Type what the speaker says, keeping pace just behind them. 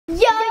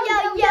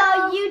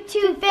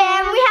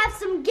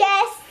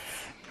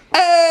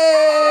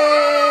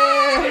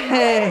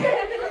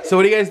So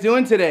what are you guys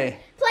doing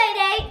today? Play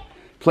date.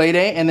 Play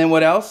date, and then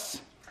what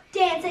else?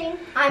 Dancing.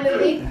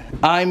 iMovie.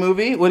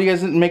 iMovie? What do you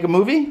guys make a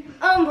movie?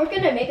 We're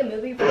gonna make a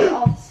movie for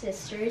all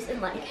sisters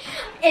and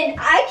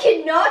I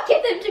cannot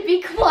get them to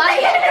be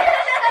quiet.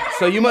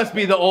 So you must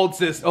be the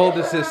oldest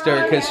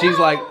sister, because she's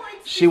like,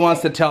 she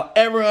wants to tell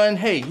everyone,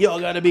 hey,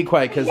 y'all gotta be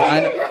quiet,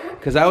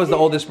 because I was the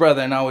oldest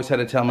brother and I always had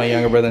to tell my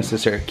younger brother and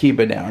sister, keep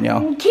it down,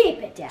 y'all.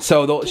 Keep it down.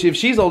 So if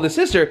she's the oldest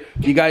sister,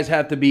 you guys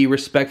have to be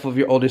respectful of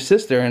your older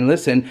sister and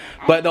listen,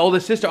 but the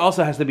oldest sister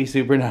also has to be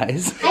super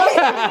nice.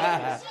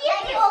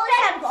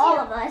 All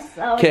of us.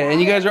 So Okay,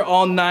 and you guys are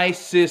all nice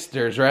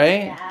sisters,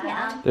 right?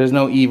 Yeah. There's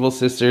no evil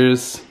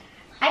sisters.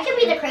 I could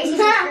be the crazy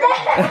sister.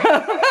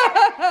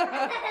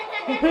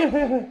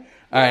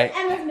 Alright.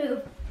 Emma's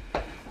move.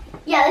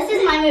 Yeah, this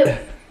is my move.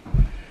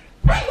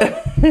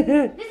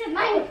 This is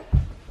my move.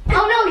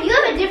 Oh no, you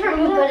have a different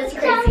move, but it's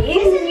crazy.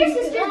 This is your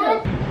sister's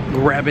move.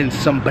 Grabbing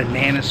some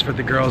bananas for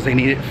the girls. They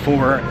need it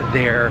for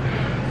their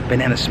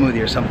banana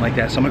smoothie or something like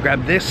that. So I'm gonna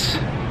grab this,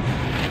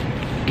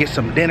 get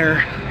some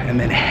dinner, and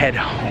then head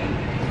home.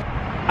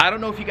 I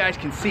don't know if you guys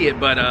can see it,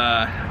 but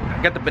I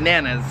got the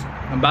bananas.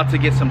 I'm about to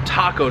get some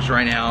tacos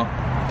right now,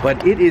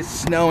 but it is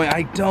snowing.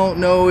 I don't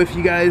know if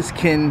you guys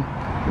can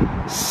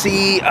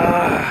see.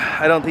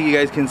 I don't think you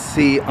guys can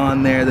see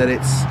on there that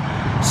it's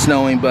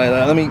snowing, but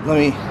let me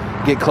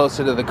get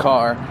closer to the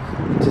car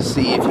to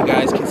see if you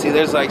guys can see.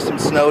 There's like some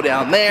snow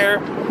down there,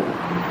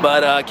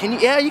 but can you?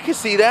 Yeah, you can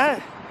see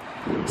that.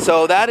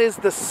 So that is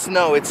the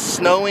snow. It's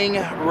snowing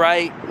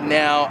right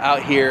now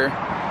out here.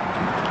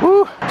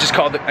 Woo. I just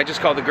called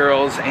the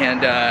girls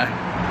and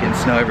getting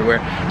snow everywhere.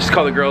 Just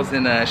called the girls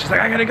and she's like,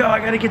 I gotta go, I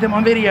gotta get them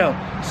on video.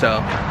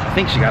 So I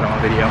think she got them on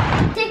video.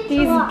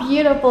 These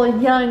beautiful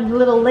young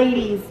little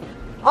ladies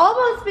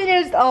almost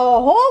finished a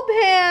whole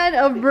pan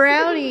of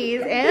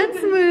brownies and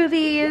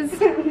smoothies.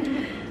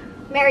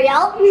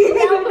 Marielle?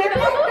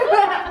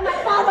 My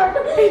father.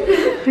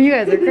 You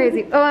guys are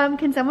crazy.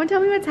 Can someone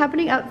tell me what's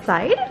happening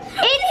outside? It's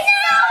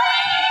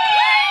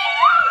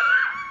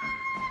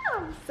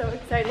I'm so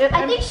excited.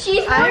 I think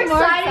she's more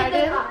excited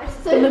than us.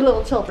 Than the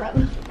little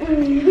children. We're gonna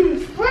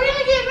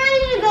get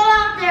ready to go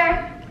out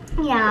there.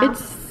 Yeah.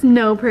 It's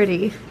snow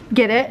pretty.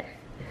 Get it?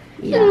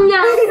 Yeah.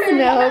 No.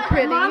 Snow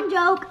pretty. Mom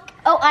joke.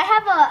 Oh, I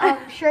have a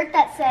shirt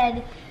that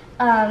said,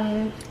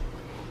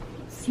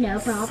 snow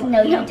problem.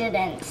 No, you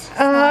didn't.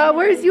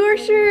 Where's your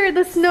shirt?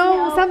 The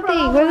snow something.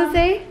 Problem. What does it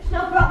say?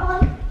 No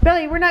problem.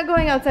 Belly, we're not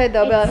going outside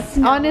though, Belly.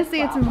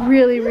 Honestly, it's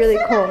really, really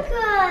cold.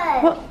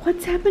 Good.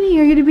 What's happening?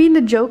 Are you gonna be in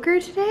the Joker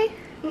today?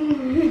 Mom,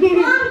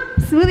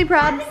 Smoothie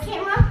props. the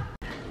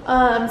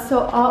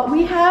camera.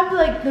 We have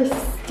like the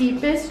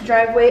steepest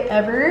driveway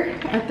ever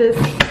at this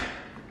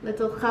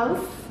little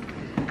house.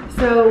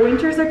 So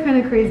winters are kind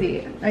of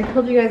crazy. I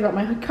told you guys about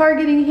my car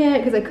getting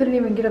hit because I couldn't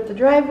even get up the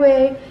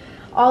driveway.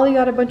 Ollie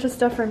got a bunch of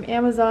stuff from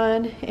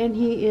Amazon and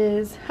he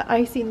is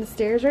icing the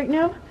stairs right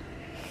now.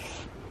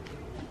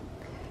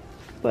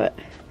 But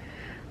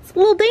it's a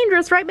little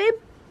dangerous, right, babe?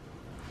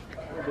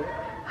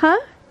 Huh?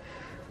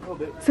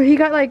 So he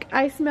got like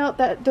ice melt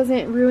that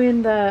doesn't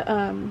ruin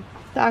the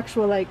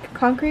actual like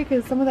concrete,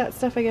 because some of that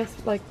stuff I guess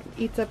like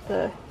eats up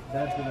the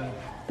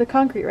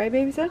concrete, right,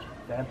 baby? Said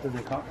Bad for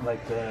the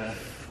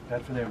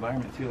bad for the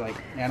environment too, like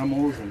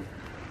animals, and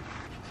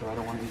so I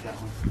don't want to use that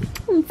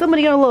one.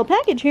 Somebody got a little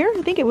package here.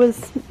 I think it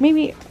was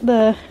maybe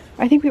I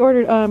think we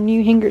ordered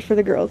new hangers for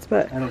the girls,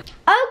 but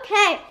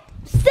Okay,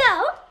 so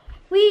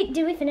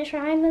did we finish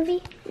our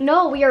iMovie?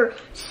 No, we are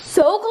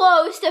so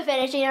close to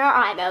finishing our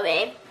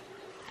iMovie.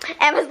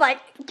 Emma's like,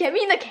 get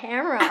me in the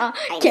camera.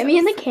 Get me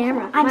in the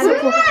camera. I'm so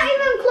close. Not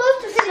even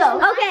close to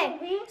finishing. Okay,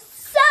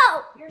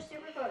 so you're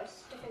super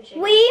close to finishing.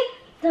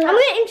 I'm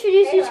gonna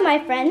introduce you to my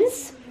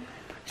friends.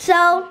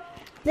 So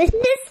this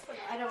is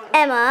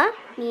Emma,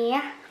 me,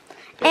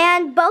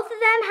 and both of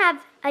them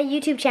have a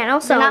YouTube channel.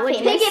 So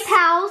Pick It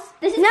Pals.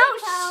 This is No, Pick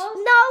It Pals.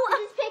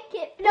 This is Pick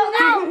It. No,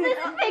 this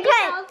is Pick It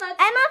Pals.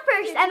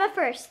 Emma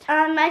first.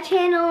 My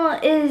channel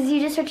is,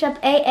 you just search up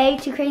AA,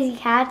 Two Crazy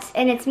Cats,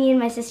 and it's me and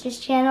my sister's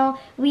channel.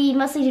 We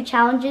mostly do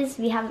challenges.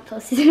 We haven't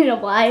posted in a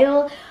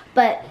while,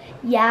 but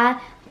yeah,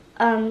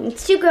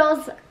 it's two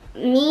girls,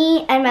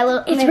 me and my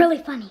little. It's really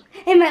funny.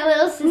 And my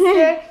little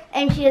sister,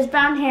 and she has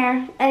brown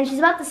hair, and she's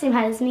about the same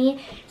height as me.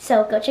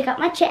 So go check out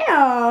my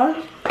channel.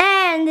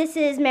 And this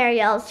is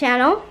Marielle's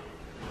channel.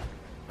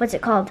 What's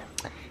it called?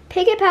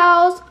 Pick It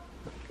Pals.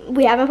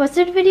 We haven't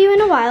posted a video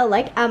in a while,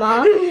 like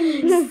Emma.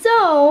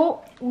 So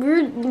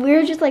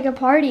we're just like a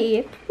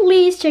party.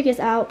 Please check us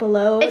out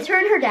below. It's her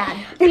and her dad.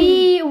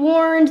 We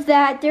warned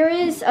that there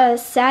is a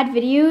sad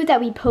video that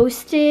we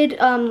posted.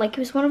 Like it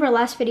was one of our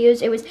last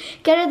videos. It was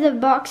Get Out of the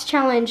Box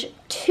Challenge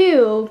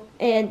 2,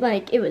 and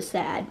like it was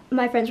sad.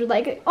 My friends were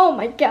like, "Oh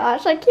my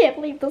gosh, I can't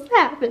believe this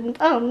happened.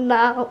 Oh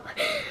no."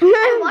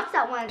 I watched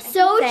that one.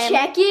 So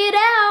check it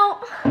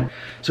out.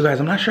 So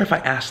guys, I'm not sure if I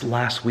asked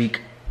last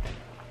week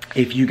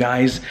if you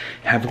guys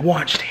have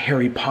watched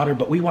Harry Potter,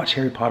 but we watched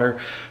Harry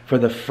Potter for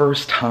the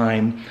first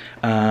time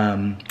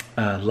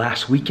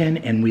last weekend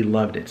and we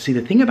loved it. See,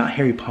 the thing about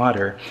Harry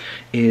Potter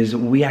is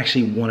we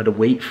actually wanted to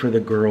wait for the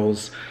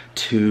girls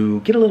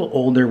to get a little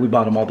older. We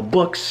bought them all the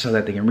books so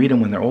that they can read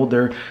them when they're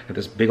older. Got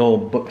this big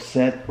old book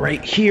set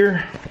right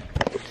here.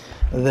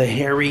 The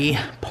Harry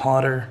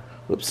Potter,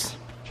 whoops.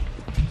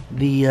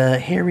 The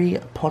Harry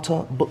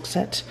Potter book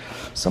set.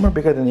 Some are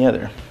bigger than the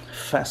other.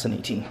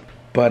 Fascinating.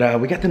 But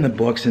we got them the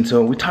books, and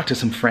so we talked to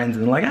some friends,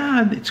 and they're like,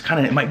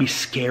 it might be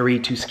scary,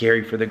 too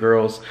scary for the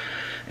girls.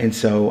 And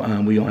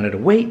so we wanted to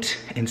wait.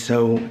 And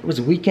so it was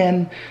a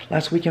weekend.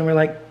 Last weekend, we were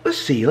like,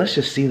 let's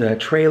just see the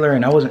trailer.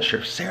 And I wasn't sure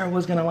if Sarah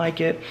was gonna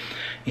like it.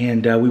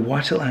 And we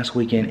watched it last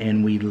weekend,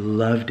 and we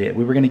loved it.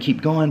 We were gonna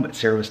keep going, but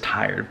Sarah was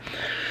tired.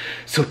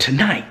 So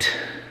tonight,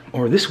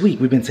 or this week,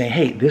 we've been saying,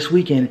 hey, this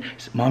weekend,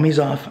 mommy's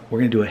off, we're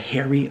gonna do a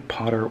Harry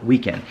Potter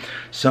weekend.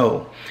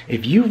 So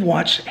if you've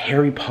watched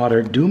Harry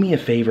Potter, do me a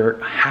favor,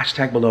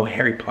 hashtag below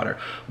Harry Potter.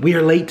 We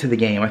are late to the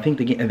game. I think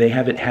they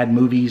haven't had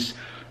movies.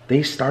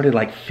 They started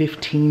like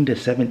 15 to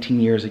 17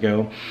 years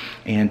ago,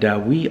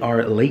 and we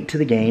are late to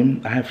the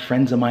game. I have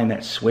friends of mine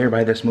that swear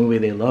by this movie.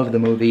 They love the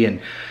movie,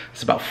 and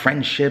it's about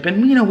friendship.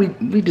 And you know,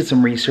 we did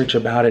some research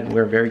about it.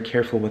 We're very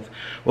careful with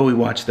what we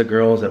watch the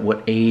girls, at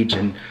what age,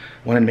 and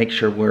wanted to make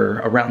sure we're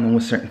around them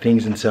with certain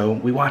things. And so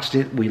we watched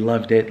it, we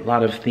loved it. A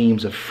lot of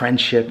themes of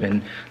friendship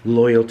and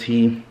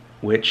loyalty,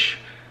 which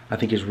I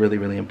think is really,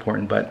 really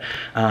important. But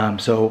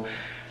so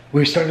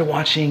we started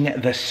watching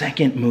the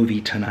second movie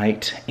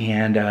tonight,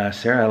 and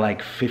Sarah,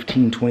 like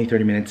 15, 20,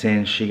 30 minutes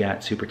in, she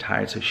got super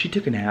tired. So she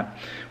took a nap.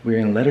 We're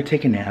gonna let her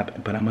take a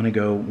nap, but I'm gonna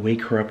go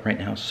wake her up right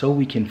now so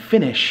we can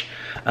finish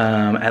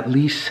at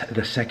least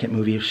the second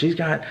movie. If she's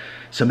got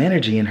some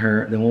energy in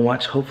her, then we'll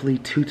watch hopefully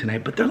 2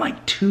 tonight, but they're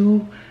like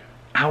 2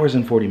 hours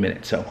and 40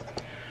 minutes, so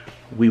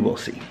we will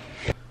see.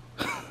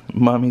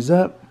 Mommy's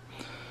up.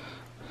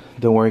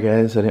 Don't worry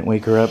guys, I didn't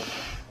wake her up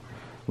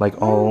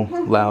like all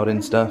loud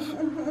and stuff,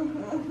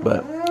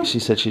 but she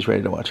said she's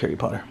ready to watch Harry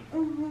Potter.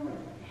 You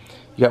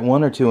got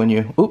 1 or 2 in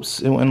you. Oops,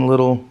 it went a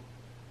little.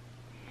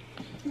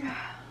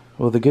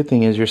 Well, the good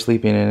thing is you're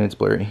sleeping and it's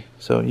blurry,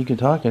 so you can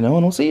talk and no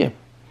one will see you.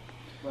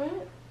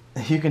 What?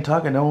 You can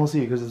talk and no one will see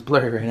you because it's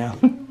blurry right now.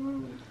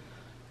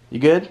 You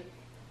good?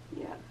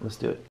 Yeah. Let's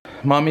do it.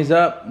 Mommy's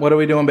up. What are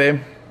we doing,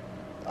 babe?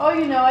 Oh,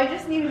 you know, I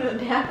just needed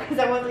a nap because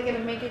I wasn't going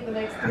to make it the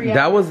next 3 hours.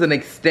 That was an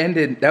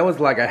extended, that was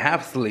like a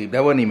half sleep.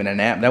 That wasn't even a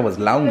nap. That was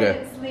I longer.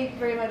 didn't sleep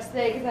very much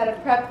today because I had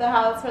to prep the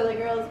house for the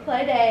girls'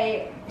 play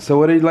day. So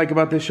what do you like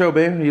about this show,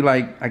 babe? You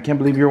like, I can't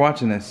believe you're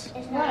watching this.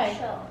 It's not Why? a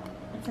show.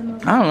 It's a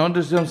movie. I don't know, it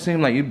just doesn't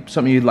seem like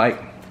something you'd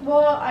like.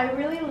 Well, I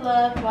really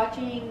love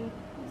watching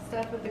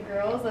stuff with the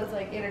girls. That's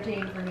like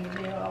entertaining for me to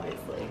do,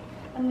 obviously.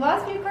 And the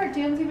last few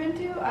cartoons we've been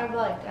to, I've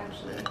liked,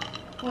 actually.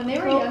 When they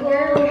were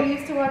younger, when we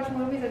used to watch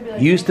movies, I'd be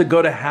like... You used to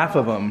go to half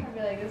of them. I'd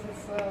be like, this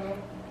is so...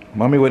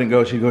 Mommy wouldn't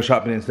go, she'd go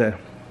shopping instead.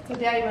 So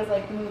Daddy was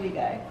like the movie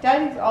guy.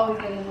 Daddy's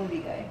always been the movie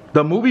guy.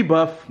 The movie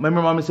buff.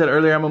 Remember Mommy said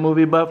earlier I'm a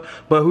movie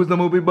buff? But who's the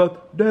movie buff?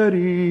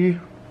 Daddy.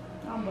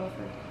 I'm both.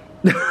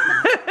 No,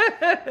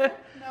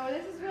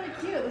 this is really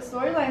cute. The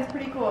storyline is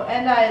pretty cool.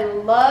 And I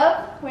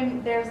love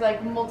when there's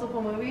like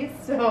multiple movies,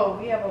 so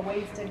we have a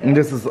ways to go. And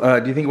this is,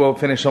 do you think we'll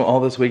finish them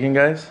all this weekend,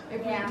 guys?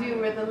 If we do,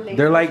 we're the latest.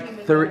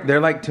 They're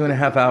like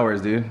 2.5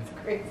 hours, dude.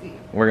 It's crazy.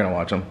 We're gonna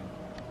watch them.